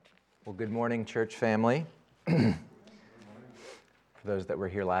Well, good morning, church family. For those that were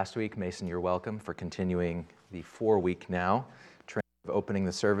here last week, Mason, you're welcome for continuing the 4-week now trend of opening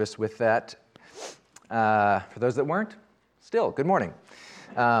the service with that. For those that weren't, still, good morning.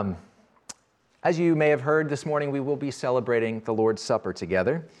 As you may have heard this morning, we will be celebrating the Lord's Supper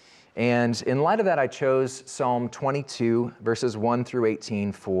together. And in light of that, I chose Psalm 22, verses 1 through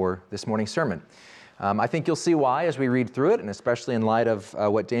 18 for this morning's sermon. I think you'll see why as we read through it, and especially in light of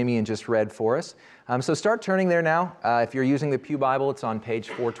what Damien just read for us. So start turning there now. If you're using the Pew Bible, it's on page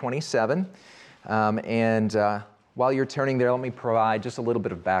 427. While you're turning there, let me provide just a little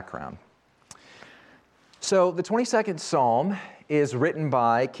bit of background. So the 22nd Psalm is written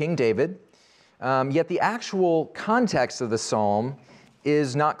by King David, yet the actual context of the psalm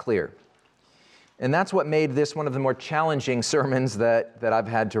is not clear. And that's what made this one of the more challenging sermons that I've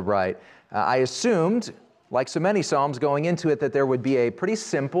had to write. I assumed, like so many psalms going into it, that there would be a pretty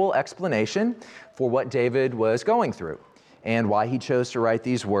simple explanation for what David was going through and why he chose to write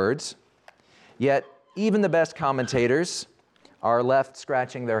these words. Yet, even the best commentators are left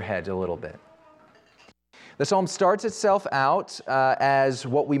scratching their heads a little bit. The psalm starts itself out as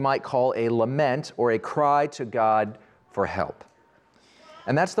what we might call a lament or a cry to God for help.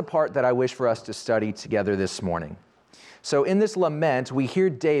 And that's the part that I wish for us to study together this morning. So in this lament, we hear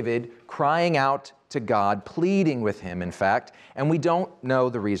David crying out to God, pleading with him, in fact, and we don't know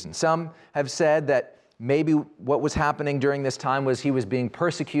the reason. Some have said that maybe what was happening during this time was he was being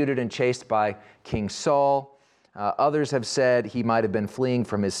persecuted and chased by King Saul. Others have said he might have been fleeing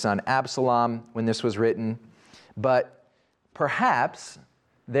from his son Absalom when this was written. But perhaps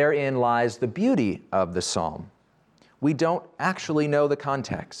therein lies the beauty of the psalm. We don't actually know the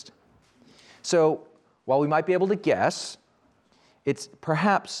context. So while we might be able to guess, it's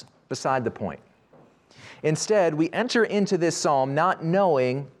perhaps beside the point. Instead, we enter into this psalm not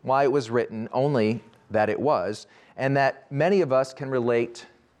knowing why it was written, only that it was, and that many of us can relate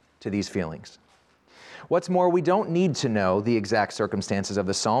to these feelings. What's more, we don't need to know the exact circumstances of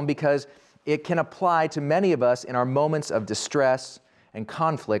the psalm because it can apply to many of us in our moments of distress and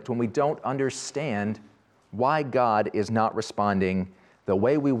conflict when we don't understand why God is not responding the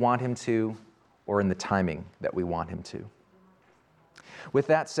way we want him to or in the timing that we want him to. With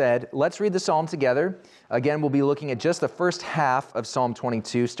that said, let's read the psalm together. Again, we'll be looking at just the first half of Psalm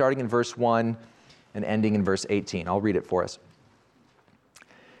 22, starting in verse 1 and ending in verse 18. I'll read it for us.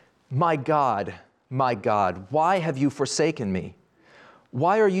 My God, why have you forsaken me?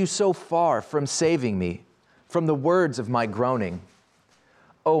 Why are you so far from saving me, from the words of my groaning?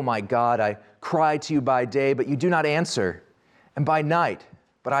 Oh my God, I cry to you by day, but you do not answer, and by night,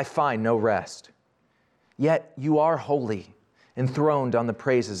 but I find no rest. Yet you are holy, enthroned on the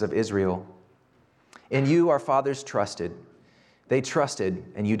praises of Israel. In you our fathers trusted. They trusted,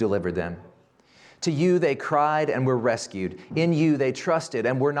 and you delivered them. To you they cried and were rescued. In you they trusted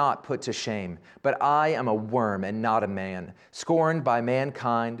and were not put to shame. But I am a worm and not a man, scorned by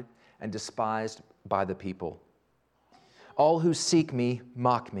mankind and despised by the people. All who seek me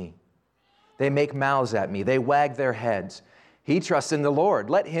mock me. They make mouths at me. They wag their heads. He trusts in the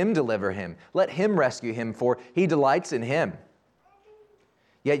Lord. Let him deliver him. Let him rescue him, for he delights in him.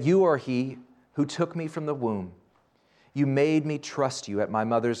 Yet you are he who took me from the womb. You made me trust you at my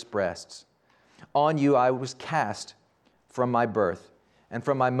mother's breasts. On you I was cast from my birth, and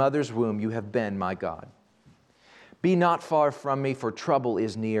from my mother's womb you have been my God. Be not far from me, for trouble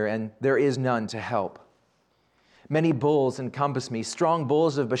is near, and there is none to help. Many bulls encompass me. Strong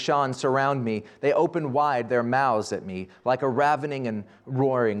bulls of Bashan surround me. They open wide their mouths at me, like a ravening and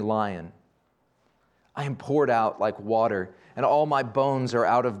roaring lion. I am poured out like water, and all my bones are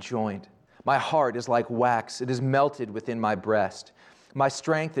out of joint. My heart is like wax. It is melted within my breast. My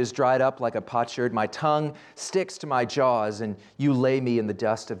strength is dried up like a potsherd. My tongue sticks to my jaws, and you lay me in the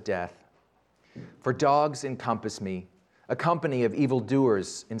dust of death. For dogs encompass me. A company of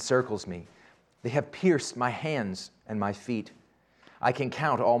evildoers encircles me. They have pierced my hands and my feet. I can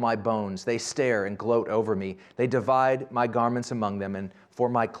count all my bones. They stare and gloat over me. They divide my garments among them, and for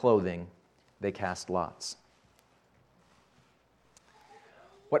my clothing they cast lots.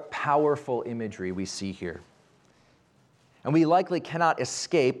 What powerful imagery we see here. And we likely cannot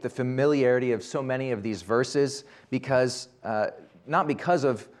escape the familiarity of so many of these verses because, not because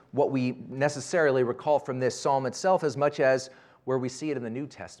of what we necessarily recall from this psalm itself as much as where we see it in the New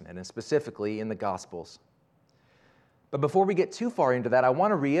Testament, and specifically in the Gospels. But before we get too far into that, I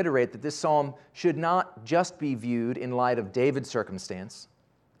want to reiterate that this psalm should not just be viewed in light of David's circumstance,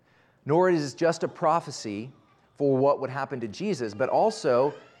 nor is it just a prophecy for what would happen to Jesus, but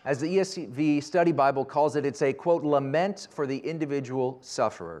also, as the ESV Study Bible calls it, it's a, quote, lament for the individual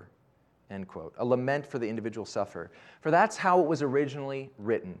sufferer. end quote. A lament for the individual sufferer. For that's how it was originally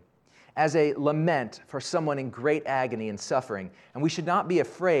written, as a lament for someone in great agony and suffering. And we should not be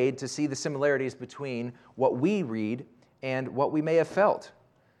afraid to see the similarities between what we read and what we may have felt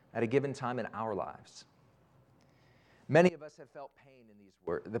at a given time in our lives. Many of us have felt pain in these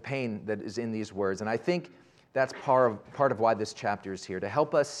words, the pain that is in these words, and I think that's part of why this chapter is here, to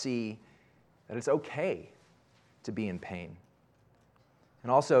help us see that it's okay to be in pain,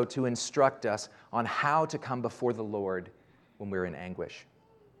 and also to instruct us on how to come before the Lord when we're in anguish.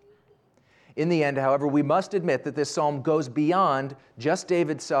 In the end, however, we must admit that this psalm goes beyond just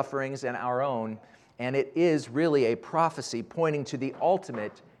David's sufferings and our own, and it is really a prophecy pointing to the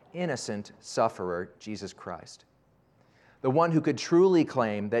ultimate innocent sufferer, Jesus Christ, the one who could truly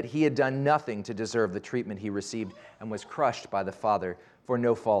claim that he had done nothing to deserve the treatment he received and was crushed by the Father for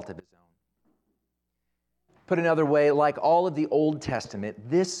no fault of his own. Put another way, like all of the Old Testament,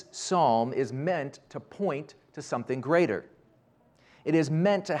 this psalm is meant to point to something greater. It is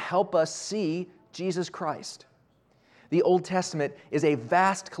meant to help us see Jesus Christ. The Old Testament is a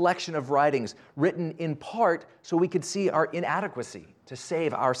vast collection of writings written in part so we could see our inadequacy to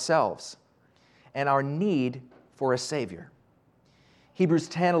save ourselves and our need for a Savior. Hebrews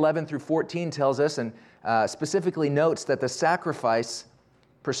 10, 11 through 14 tells us and specifically notes that the sacrifice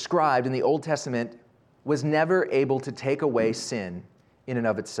prescribed in the Old Testament was never able to take away sin in and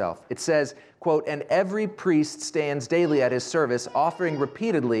of itself. It says, quote, "And every priest stands daily at his service, offering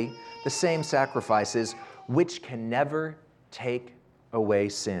repeatedly the same sacrifices, which can never take away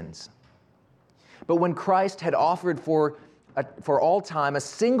sins." But when Christ had offered for all time a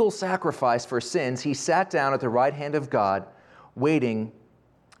single sacrifice for sins, he sat down at the right hand of God, waiting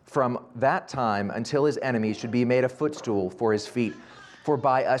from that time until his enemies should be made a footstool for his feet. For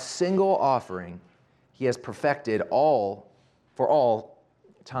by a single offering he has perfected for all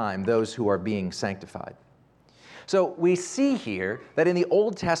time those who are being sanctified. So we see here that in the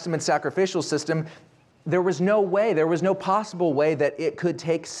Old Testament sacrificial system, there was no possible way that it could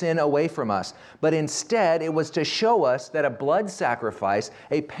take sin away from us. But instead, it was to show us that a blood sacrifice,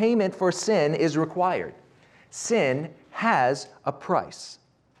 a payment for sin, is required. Sin has a price,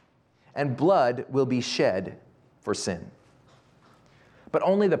 and blood will be shed for sin. But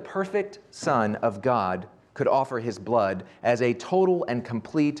only the perfect Son of God could offer his blood as a total and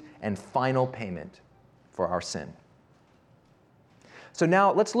complete and final payment for our sin. So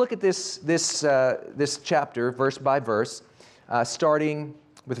now let's look at this chapter, verse by verse, starting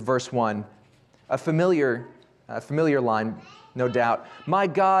with verse 1. A familiar line, no doubt. My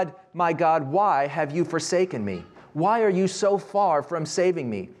God, why have you forsaken me? Why are you so far from saving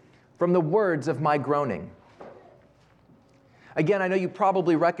me from the words of my groaning? Again, I know you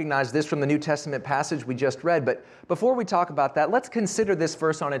probably recognize this from the New Testament passage we just read, but before we talk about that, let's consider this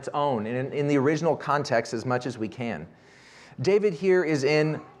verse on its own in the original context as much as we can. David here is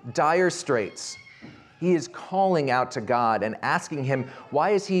in dire straits. He is calling out to God and asking him,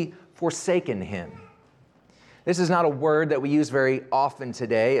 why has he forsaken him? This is not a word that we use very often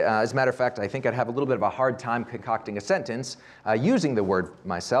today. As a matter of fact, I think I'd have a little bit of a hard time concocting a sentence using the word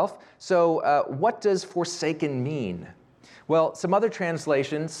myself. So what does forsaken mean? Well, some other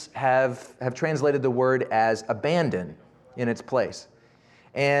translations have translated the word as abandon in its place.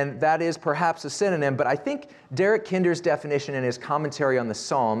 And that is perhaps a synonym, but I think Derek Kinder's definition in his commentary on the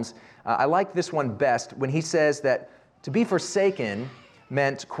Psalms, I like this one best when he says that to be forsaken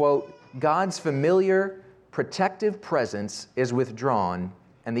meant, quote, God's familiar protective presence is withdrawn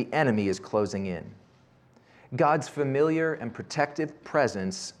and the enemy is closing in. God's familiar and protective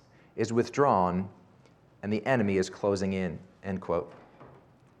presence is withdrawn and the enemy is closing in, end quote.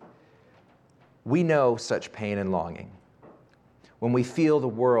 We know such pain and longing when we feel the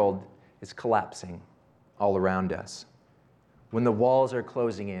world is collapsing all around us, when the walls are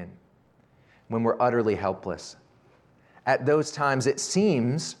closing in, when we're utterly helpless. At those times, it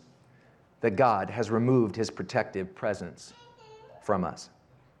seems that God has removed his protective presence from us.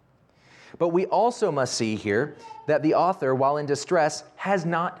 But we also must see here that the author, while in distress, has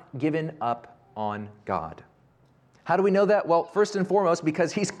not given up on God. How do we know that? Well, first and foremost,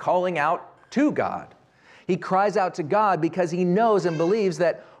 because he's calling out to God. He cries out to God because he knows and believes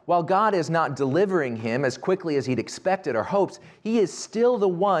that while God is not delivering him as quickly as he'd expected or hoped, he is still the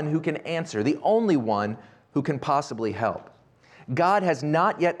one who can answer, the only one who can possibly help. God has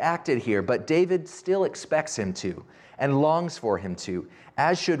not yet acted here, but David still expects him to and longs for him to,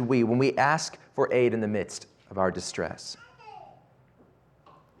 as should we when we ask for aid in the midst of our distress.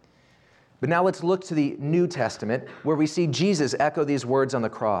 But now let's look to the New Testament, where we see Jesus echo these words on the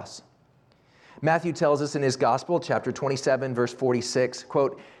cross. Matthew tells us in his Gospel, chapter 27, verse 46,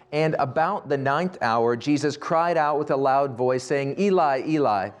 quote, And about the 9th hour, Jesus cried out with a loud voice, saying, Eli,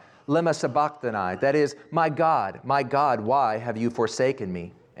 Eli, lema sabachthani. That is, my God, why have you forsaken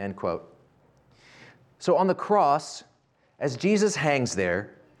me? End quote. So on the cross, as Jesus hangs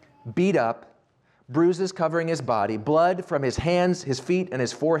there, beat up, bruises covering his body, blood from his hands, his feet, and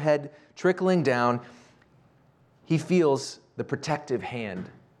his forehead trickling down, he feels the protective hand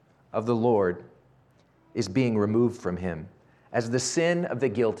of the Lord is being removed from him as the sin of the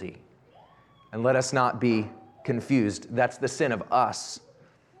guilty. And let us not be confused. That's the sin of us,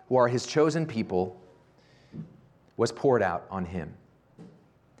 who are his chosen people, was poured out on him.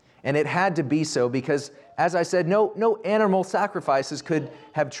 And it had to be so because, as I said, no animal sacrifices could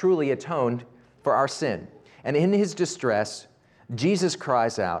have truly atoned for our sin. And in his distress, Jesus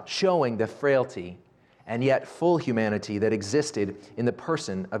cries out, showing the frailty and yet full humanity that existed in the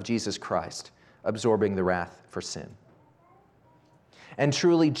person of Jesus Christ, absorbing the wrath for sin. And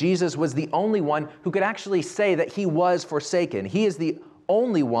truly, Jesus was the only one who could actually say that he was forsaken. He is the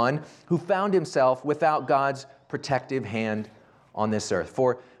only one who found himself without God's protective hand on this earth.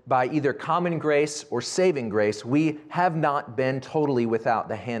 For by either common grace or saving grace, we have not been totally without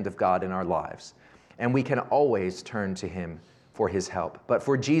the hand of God in our lives. And we can always turn to him for his help. But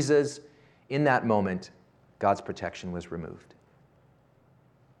for Jesus, in that moment, God's protection was removed.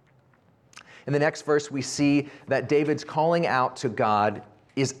 In the next verse, we see that David's calling out to God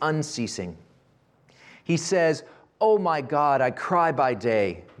is unceasing. He says, "Oh my God, I cry by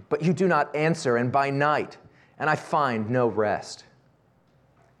day, but you do not answer, and by night, and I find no rest."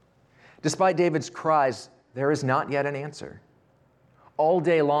 Despite David's cries, there is not yet an answer. All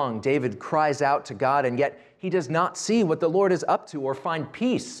day long, David cries out to God, and yet he does not see what the Lord is up to or find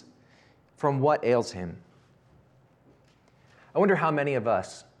peace from what ails him. I wonder how many of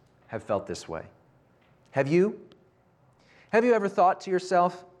us have felt this way. Have you? Have you ever thought to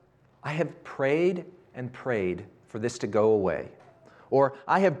yourself, I have prayed and prayed for this to go away? Or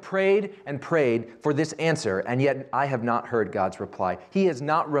I have prayed and prayed for this answer, and yet I have not heard God's reply. He has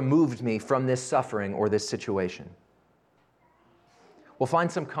not removed me from this suffering or this situation. Well, find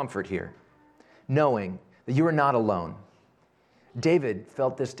some comfort here, knowing that you are not alone. David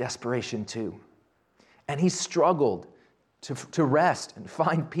felt this desperation too, and he struggled to rest and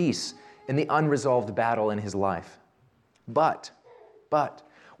find peace in the unresolved battle in his life. But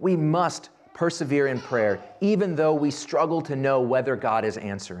we must persevere in prayer, even though we struggle to know whether God is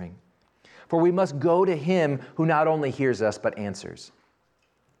answering. For we must go to him who not only hears us, but answers.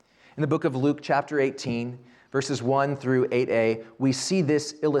 In the book of Luke, chapter 18, verses 1 through 8a, we see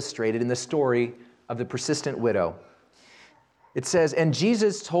this illustrated in the story of the persistent widow. It says, "And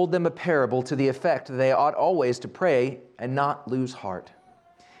Jesus told them a parable to the effect that they ought always to pray and not lose heart.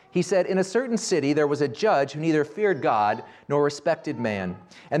 He said, in a certain city there was a judge who neither feared God nor respected man.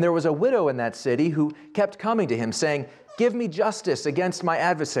 And there was a widow in that city who kept coming to him, saying, 'Give me justice against my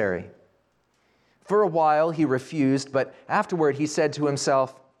adversary.' For a while he refused, but afterward he said to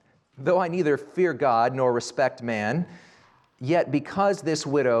himself, 'Though I neither fear God nor respect man, yet because this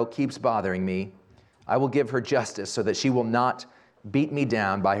widow keeps bothering me, I will give her justice so that she will not beat me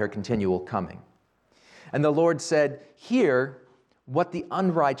down by her continual coming.' And the Lord said, 'Hear what the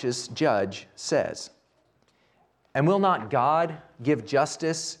unrighteous judge says. And will not God give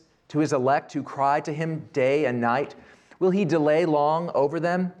justice to his elect who cry to him day and night? Will he delay long over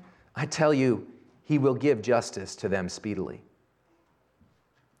them? I tell you, he will give justice to them speedily.'"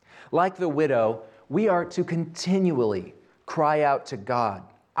 Like the widow, we are to continually cry out to God,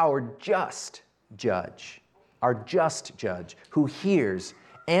 our just judge, who hears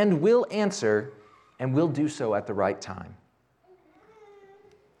and will answer and will do so at the right time.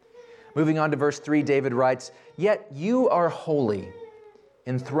 Moving on to verse 3, David writes, "Yet you are holy,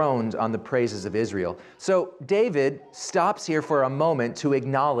 enthroned on the praises of Israel." So David stops here for a moment to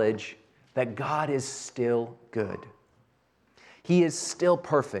acknowledge that God is still good. He is still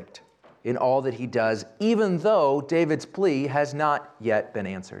perfect in all that he does, even though David's plea has not yet been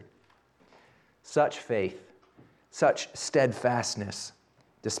answered. Such faith, such steadfastness,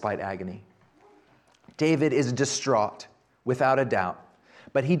 despite agony. David is distraught, without a doubt,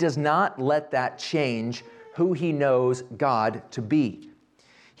 but he does not let that change who he knows God to be.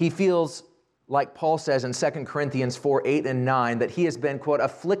 He feels, like Paul says in 2 Corinthians 4, 8 and 9, that he has been, quote,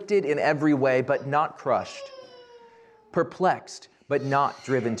 "afflicted in every way, but not crushed, perplexed, but not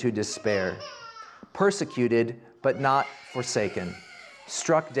driven to despair, persecuted, but not forsaken,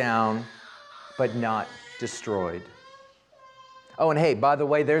 struck down, but not destroyed." Oh, and hey, by the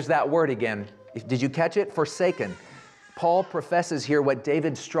way, there's that word again. Did you catch it? Forsaken. Paul professes here what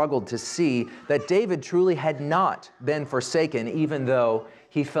David struggled to see, that David truly had not been forsaken, even though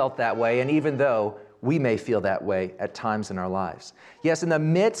he felt that way, and even though we may feel that way at times in our lives. Yes, in the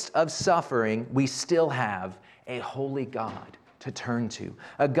midst of suffering, we still have a holy God to turn to,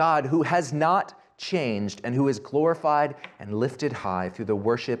 a God who has not changed and who is glorified and lifted high through the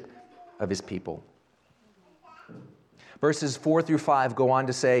worship of his people. Verses 4 through 5 go on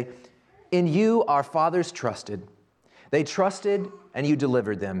to say, "In you our fathers trusted. They trusted and you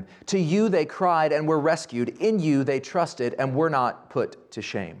delivered them. To you they cried and were rescued. In you they trusted and were not put to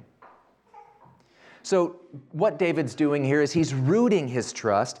shame." So what David's doing here is he's rooting his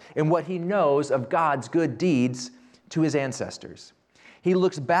trust in what he knows of God's good deeds to his ancestors. He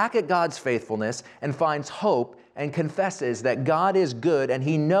looks back at God's faithfulness and finds hope and confesses that God is good, and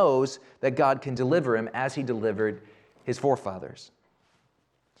he knows that God can deliver him as he delivered his forefathers.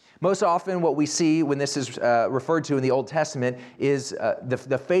 Most often what we see when this is referred to in the Old Testament is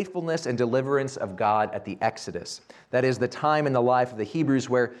the faithfulness and deliverance of God at the Exodus. That is the time in the life of the Hebrews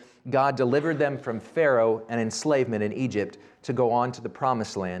where God delivered them from Pharaoh and enslavement in Egypt to go on to the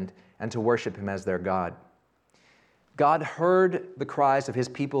Promised Land and to worship him as their God. God heard the cries of his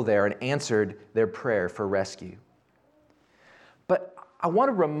people there and answered their prayer for rescue. But I want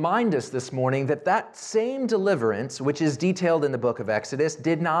to remind us this morning that that same deliverance, which is detailed in the book of Exodus,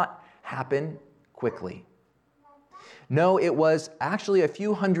 did not happen quickly. No, it was actually a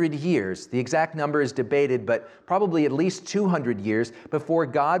few hundred years. The exact number is debated, but probably at least 200 years before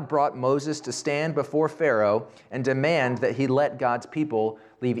God brought Moses to stand before Pharaoh and demand that he let God's people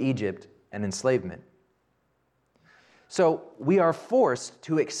leave Egypt and enslavement. So we are forced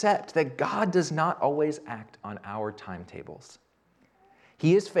to accept that God does not always act on our timetables.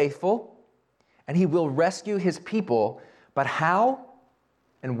 He is faithful, and he will rescue his people, but how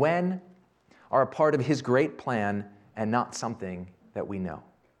and when are a part of his great plan and not something that we know.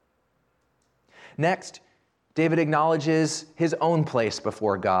 Next, David acknowledges his own place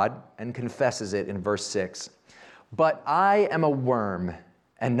before God and confesses it in verse 6. "But I am a worm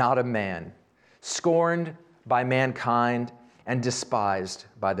and not a man, scorned by mankind and despised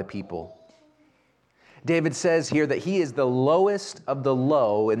by the people." David says here that he is the lowest of the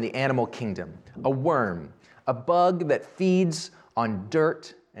low in the animal kingdom, a worm, a bug that feeds on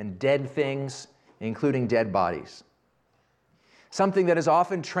dirt and dead things, including dead bodies. Something that is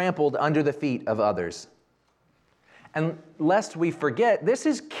often trampled under the feet of others. And lest we forget, this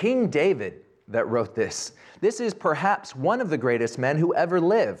is King David that wrote this. This is perhaps one of the greatest men who ever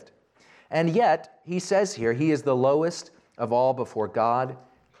lived. And yet, he says here, he is the lowest of all before God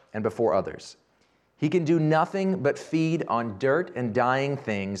and before others. He can do nothing but feed on dirt and dying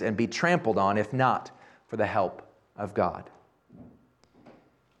things and be trampled on if not for the help of God.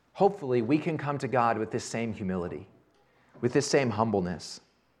 Hopefully, we can come to God with this same humility, with this same humbleness.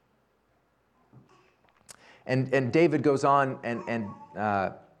 And David goes on and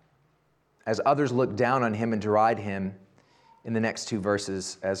as others look down on him and deride him in the next two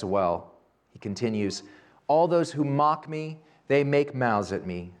verses as well. He continues, "All those who mock me, they make mouths at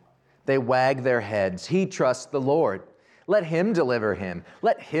me. They wag their heads. He trusts the Lord. Let him deliver him.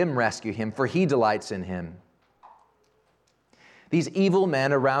 Let him rescue him, for he delights in him." These evil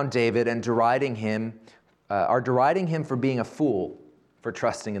men around David and deriding him are deriding him for being a fool for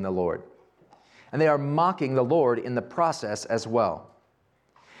trusting in the Lord. And they are mocking the Lord in the process as well.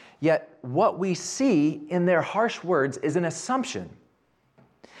 Yet what we see in their harsh words is an assumption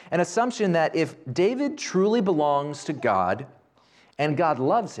that if David truly belongs to God and God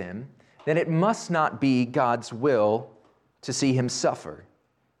loves him, then it must not be God's will to see him suffer.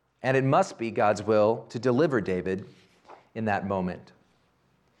 And it must be God's will to deliver David in that moment.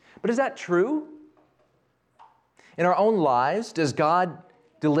 But is that true? In our own lives, does God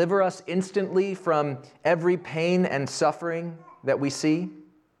deliver us instantly from every pain and suffering that we see?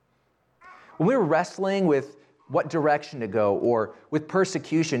 When we're wrestling with what direction to go or with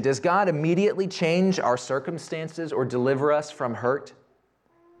persecution, does God immediately change our circumstances or deliver us from hurt?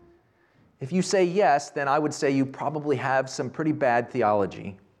 If you say yes, then I would say you probably have some pretty bad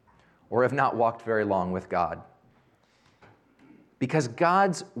theology or have not walked very long with God. Because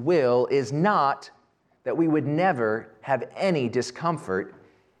God's will is not that we would never have any discomfort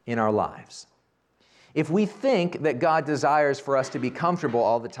in our lives. If we think that God desires for us to be comfortable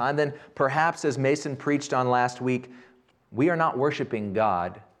all the time, then perhaps, as Mason preached on last week, we are not worshiping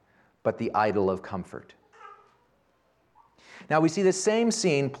God, but the idol of comfort. Now, we see the same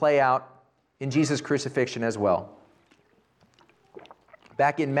scene play out in Jesus' crucifixion as well.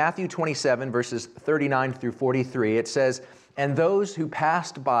 Back in Matthew 27, verses 39 through 43, it says, "And those who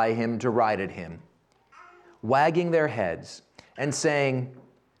passed by him derided him, wagging their heads and saying,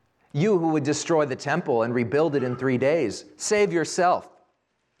 'You who would destroy the temple and rebuild it in 3 days, save yourself.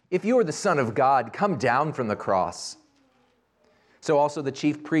 If you are the Son of God, come down from the cross." So also the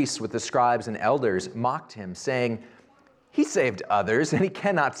chief priests with the scribes and elders mocked him, saying, "He saved others, and he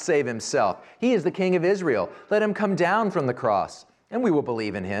cannot save himself. He is the King of Israel. Let him come down from the cross, and we will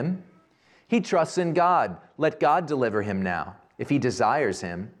believe in him. He trusts in God. Let God deliver him now, if he desires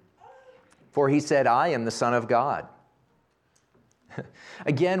him. For he said, 'I am the Son of God.'"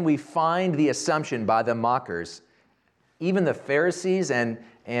 Again, we find the assumption by the mockers, even the Pharisees and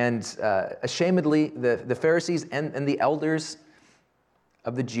ashamedly, the Pharisees and the elders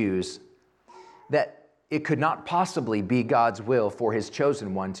of the Jews, that it could not possibly be God's will for his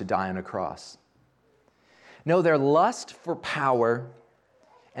chosen one to die on a cross. No, their lust for power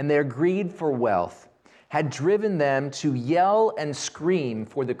and their greed for wealth had driven them to yell and scream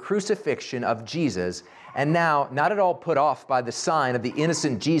for the crucifixion of Jesus, and now, not at all put off by the sign of the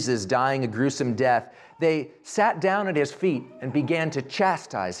innocent Jesus dying a gruesome death, they sat down at his feet and began to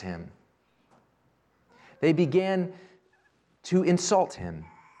chastise him. They began to insult him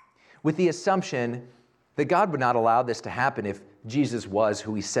with the assumption that God would not allow this to happen if Jesus was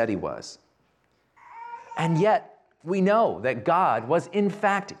who he said he was. And yet, we know that God was in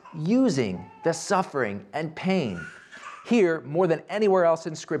fact using the suffering and pain here more than anywhere else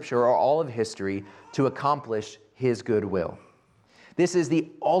in Scripture or all of history to accomplish his good will. This is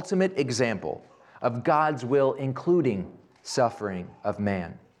the ultimate example of God's will, including suffering of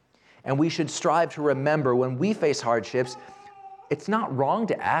man. And we should strive to remember when we face hardships, it's not wrong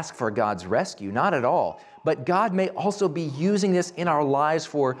to ask for God's rescue, not at all. But God may also be using this in our lives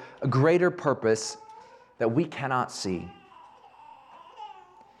for a greater purpose that we cannot see.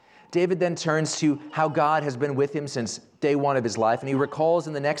 David then turns to how God has been with him since day one of his life, and he recalls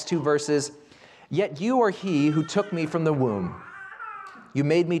in the next two verses, "Yet you are he who took me from the womb. You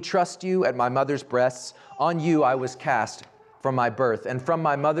made me trust you at my mother's breasts. On you I was cast from my birth, and from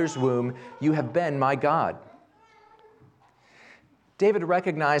my mother's womb you have been my God." David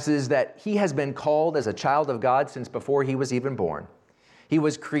recognizes that he has been called as a child of God since before he was even born. He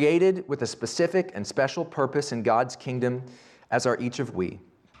was created with a specific and special purpose in God's kingdom, as are each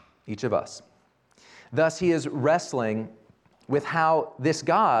of us. Thus, he is wrestling with how this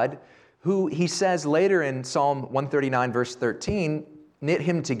God, who he says later in Psalm 139, verse 13, knit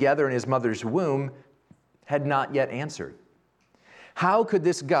him together in his mother's womb, had not yet answered. How could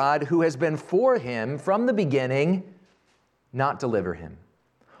this God, who has been for him from the beginning, not deliver him?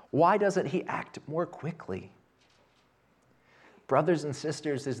 Why doesn't he act more quickly? Brothers and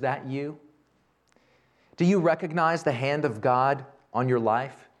sisters, is that you? Do you recognize the hand of God on your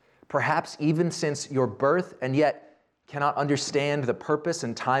life, perhaps even since your birth, and yet cannot understand the purpose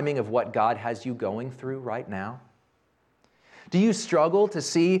and timing of what God has you going through right now? Do you struggle to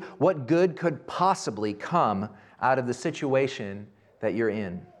see what good could possibly come out of the situation that you're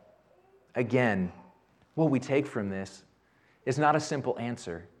in? Again, what we take from this is not a simple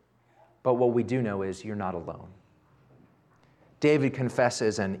answer, but what we do know is you're not alone. David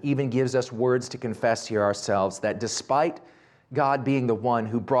confesses and even gives us words to confess here ourselves that despite God being the one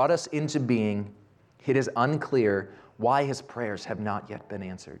who brought us into being, it is unclear why his prayers have not yet been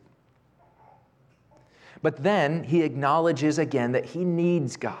answered. But then he acknowledges again that he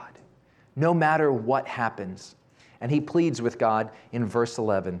needs God, no matter what happens. And he pleads with God in verse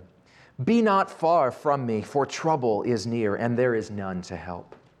 11, "Be not far from me, for trouble is near, and there is none to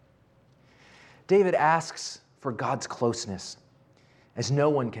help." David asks for God's closeness, as no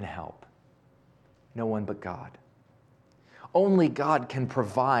one can help, no one but God. Only God can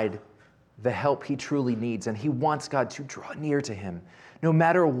provide the help he truly needs, and he wants God to draw near to him, no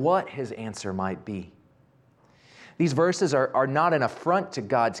matter what his answer might be. These verses are not an affront to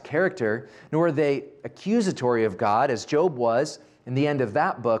God's character, nor are they accusatory of God, as Job was in the end of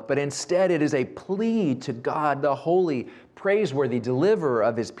that book, but instead it is a plea to God, the holy, praiseworthy deliverer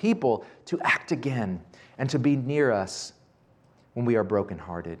of his people, to act again and to be near us when we are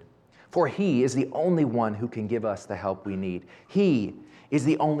brokenhearted. For he is the only one who can give us the help we need. He is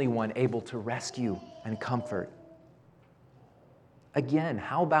the only one able to rescue and comfort. Again,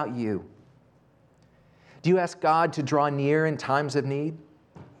 how about you? Do you ask God to draw near in times of need?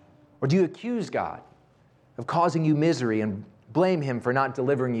 Or do you accuse God of causing you misery and blame him for not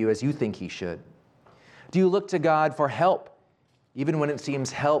delivering you as you think he should? Do you look to God for help, even when it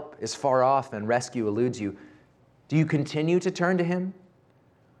seems help is far off and rescue eludes you? Do you continue to turn to him?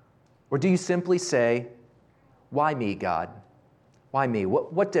 Or do you simply say, "Why me, God? Why me?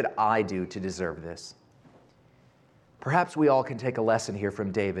 What did I do to deserve this?" Perhaps we all can take a lesson here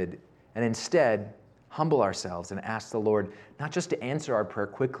from David and instead humble ourselves and ask the Lord not just to answer our prayer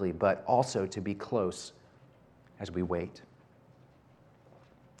quickly, but also to be close as we wait.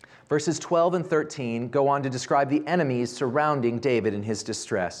 Verses 12 and 13 go on to describe the enemies surrounding David in his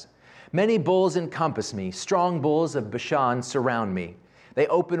distress. Many bulls encompass me. Strong bulls of Bashan surround me. They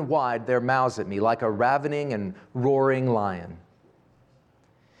open wide their mouths at me like a ravening and roaring lion.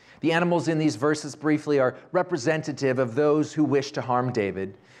 The animals in these verses briefly are representative of those who wish to harm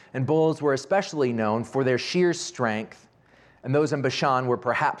David, and bulls were especially known for their sheer strength, and those in Bashan were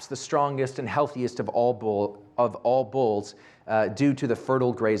perhaps the strongest and healthiest of all bulls due to the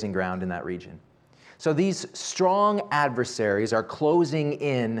fertile grazing ground in that region. So these strong adversaries are closing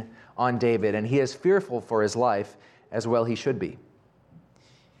in on David, and he is fearful for his life, as well he should be.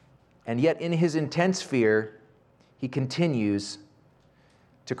 And yet in his intense fear, he continues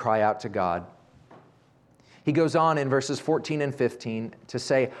to cry out to God. He goes on in verses 14 and 15 to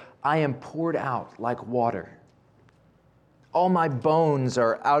say, I am poured out like water. All my bones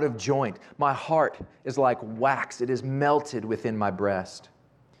are out of joint. My heart is like wax. It is melted within my breast.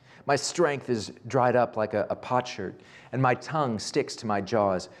 My strength is dried up like a potsherd, and my tongue sticks to my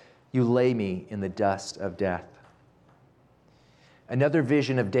jaws. You lay me in the dust of death. Another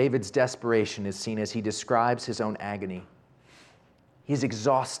vision of David's desperation is seen as he describes his own agony. He's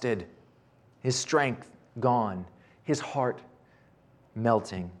exhausted, his strength gone, his heart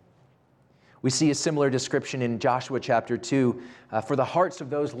melting. We see a similar description in Joshua chapter 2 for the hearts of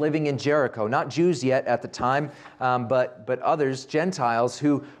those living in Jericho, not Jews yet at the time, but others, Gentiles,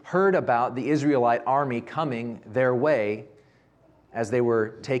 who heard about the Israelite army coming their way as they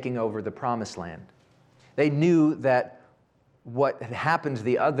were taking over the Promised Land. They knew that what had happened to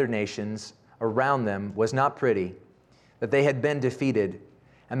the other nations around them was not pretty, that they had been defeated,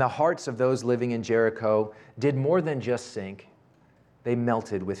 and the hearts of those living in Jericho did more than just sink. They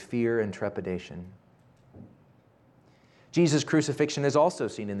melted with fear and trepidation. Jesus' crucifixion is also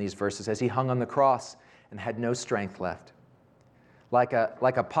seen in these verses as he hung on the cross and had no strength left. Like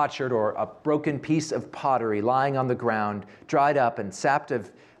a potsherd or a broken piece of pottery lying on the ground, dried up and sapped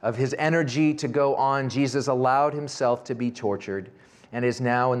of his energy to go on, Jesus allowed himself to be tortured and is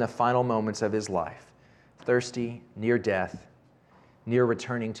now in the final moments of his life, thirsty, near death, near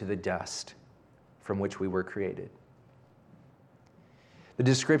returning to the dust from which we were created. The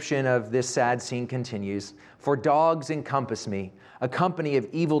description of this sad scene continues. For dogs encompass me, a company of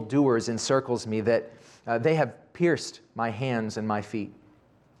evildoers encircles me, that they have pierced my hands and my feet.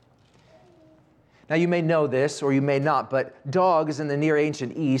 Now you may know this or you may not, but dogs in the Near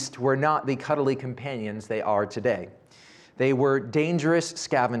Ancient East were not the cuddly companions they are today. They were dangerous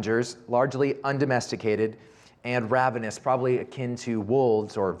scavengers, largely undomesticated, and ravenous, probably akin to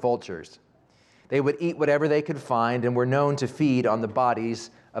wolves or vultures. They would eat whatever they could find and were known to feed on the bodies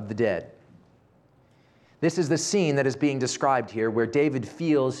of the dead. This is the scene that is being described here, where David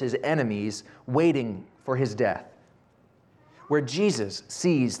feels his enemies waiting for his death, where Jesus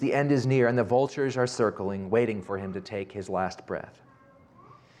sees the end is near and the vultures are circling, waiting for him to take his last breath.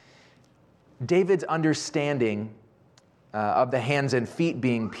 David's understanding of the hands and feet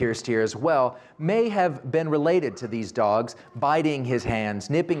being pierced here as well may have been related to these dogs biting his hands,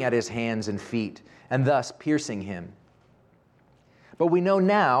 nipping at his hands and feet, and thus piercing him. But we know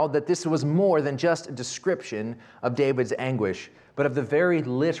now that this was more than just a description of David's anguish, but of the very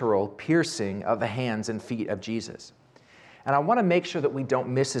literal piercing of the hands and feet of Jesus. And I want to make sure that we don't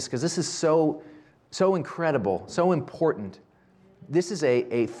miss this, because this is so incredible, so important. This is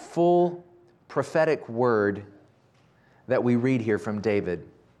a full prophetic word that we read here from David.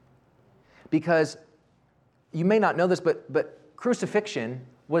 Because you may not know this, but crucifixion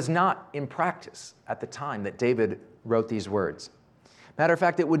was not in practice at the time that David wrote these words. Matter of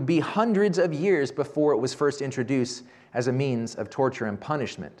fact, it would be hundreds of years before it was first introduced as a means of torture and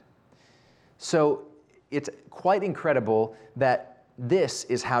punishment. So it's quite incredible that this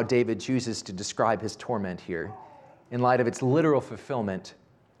is how David chooses to describe his torment here, in light of its literal fulfillment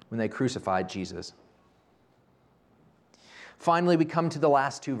when they crucified Jesus. Finally, we come to the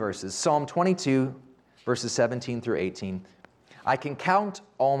last two verses, Psalm 22, verses 17 through 18. I can count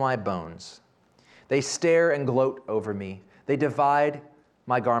all my bones. They stare and gloat over me. They divide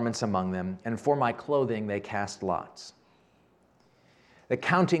my garments among them, and for my clothing they cast lots. The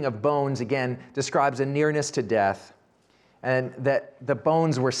counting of bones, again, describes a nearness to death, and that the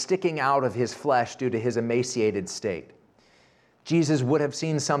bones were sticking out of his flesh due to his emaciated state. Jesus would have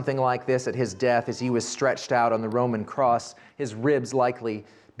seen something like this at his death as he was stretched out on the Roman cross, his ribs likely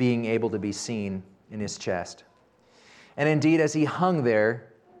being able to be seen in his chest. And indeed, as he hung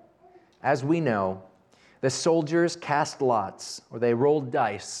there, as we know, the soldiers cast lots, or they rolled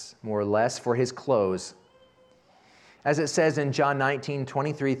dice, more or less, for his clothes. As it says in John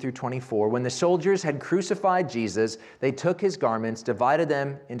 19:23 through 24, when the soldiers had crucified Jesus, they took his garments, divided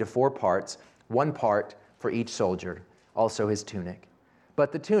them into 4 parts, 1 part for each soldier, also his tunic.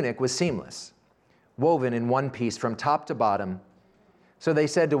 But the tunic was seamless, woven in one piece from top to bottom. So they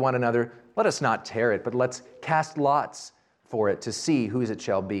said to one another, "Let us not tear it, but let's cast lots for it to see whose it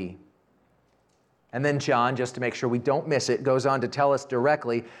shall be." And then John, just to make sure we don't miss it, goes on to tell us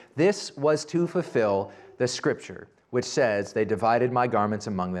directly, this was to fulfill the scripture, which says, "They divided my garments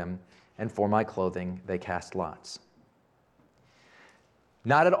among them, and for my clothing they cast lots."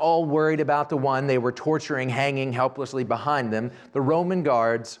 Not at all worried about the one they were torturing hanging helplessly behind them, the Roman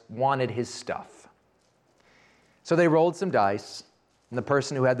guards wanted his stuff. So they rolled some dice, and the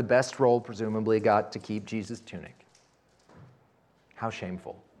person who had the best roll presumably got to keep Jesus' tunic. How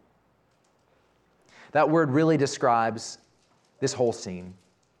shameful. That word really describes this whole scene.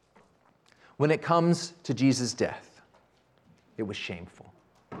 When it comes to Jesus' death, it was shameful.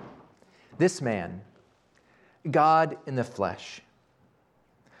 This man, God in the flesh,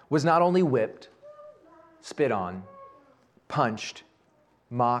 was not only whipped, spit on, punched,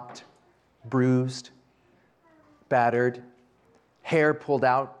 mocked, bruised, battered, hair pulled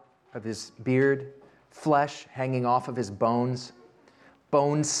out of his beard, flesh hanging off of his bones,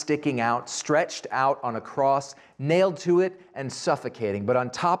 bones sticking out, stretched out on a cross, nailed to it and suffocating. But on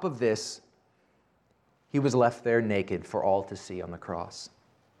top of this, he was left there naked for all to see on the cross.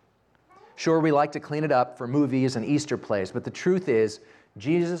 Sure, we like to clean it up for movies and Easter plays, but the truth is,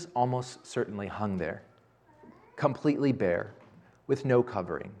 Jesus almost certainly hung there, completely bare, with no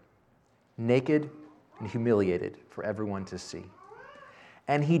covering, naked and humiliated for everyone to see.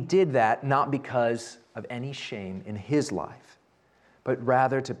 And he did that not because of any shame in his life, but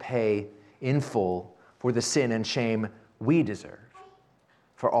rather to pay in full for the sin and shame we deserve,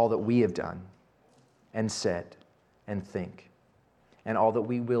 for all that we have done and said and think, and all that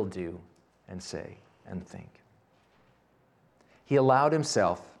we will do and say and think. He allowed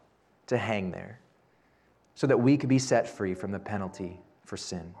himself to hang there so that we could be set free from the penalty for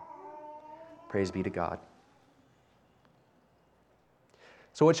sin. Praise be to God.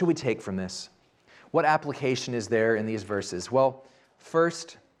 So what should we take from this? What application is there in these verses? Well,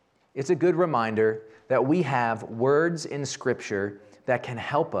 first, it's a good reminder that we have words in Scripture that can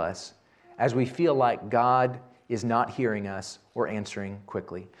help us as we feel like God is not hearing us or answering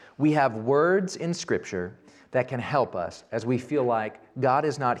quickly. We have words in Scripture that can help us as we feel like God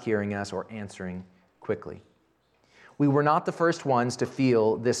is not hearing us or answering quickly. We were not the first ones to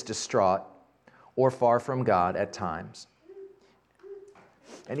feel this distraught or far from God at times.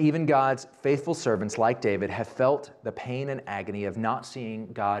 And even God's faithful servants like David have felt the pain and agony of not seeing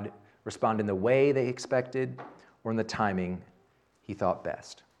God respond in the way they expected or in the timing he thought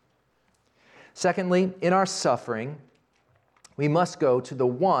best. Secondly, in our suffering, we must go to the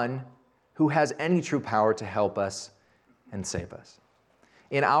one who has any true power to help us and save us.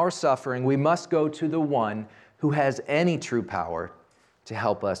 In our suffering, we must go to the one who has any true power to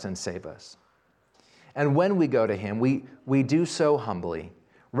help us and save us. And when we go to him, we do so humbly,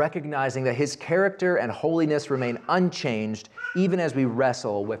 recognizing that his character and holiness remain unchanged even as we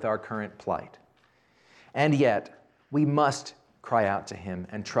wrestle with our current plight. And yet, we must cry out to him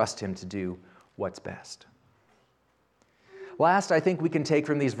and trust him to do what's best. Last, I think we can take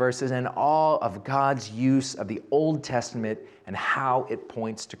from these verses an awe of God's use of the Old Testament and how it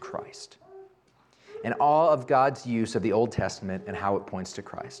points to Christ. An awe of God's use of the Old Testament and how it points to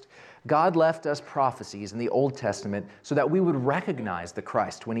Christ. God left us prophecies in the Old Testament so that we would recognize the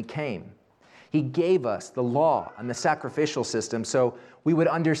Christ when he came. He gave us the law and the sacrificial system so we would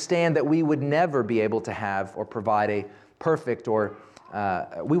understand that we would never be able to have or provide a perfect or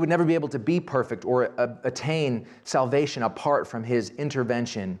we would never be able to be perfect or attain salvation apart from his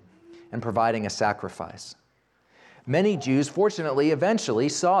intervention and providing a sacrifice. Many Jews, fortunately, eventually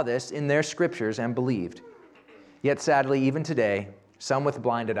saw this in their scriptures and believed. Yet sadly, even today, some with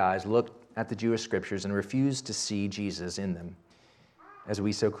blinded eyes look at the Jewish scriptures and refuse to see Jesus in them, as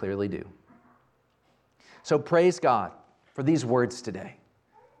we so clearly do. So praise God for these words today,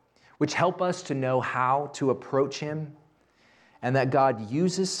 which help us to know how to approach him, and that God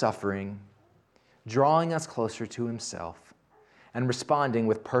uses suffering, drawing us closer to himself, and responding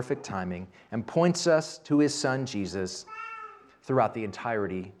with perfect timing, and points us to his Son, Jesus, throughout the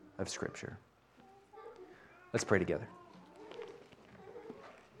entirety of Scripture. Let's pray together.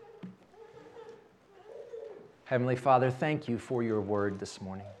 Heavenly Father, thank you for your word this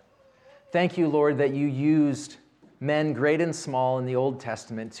morning. Thank you, Lord, that you used men great and small in the Old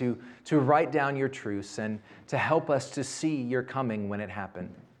Testament to write down your truths and to help us to see your coming when it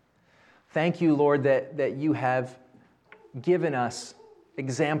happened. Thank you, Lord, that you have given us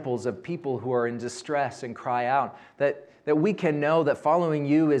examples of people who are in distress and cry out, that we can know that following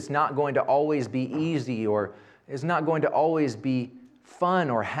you is not going to always be easy or is not going to always be fun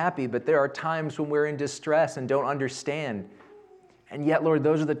or happy, but there are times when we're in distress and don't understand. And yet, Lord,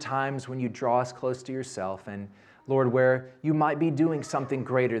 those are the times when you draw us close to yourself and, Lord, where you might be doing something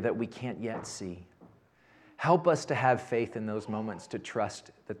greater that we can't yet see. Help us to have faith in those moments, to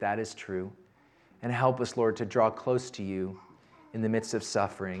trust that that is true. And help us, Lord, to draw close to you in the midst of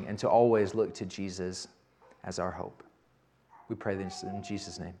suffering and to always look to Jesus as our hope. We pray this in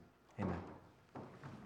Jesus' name. Amen.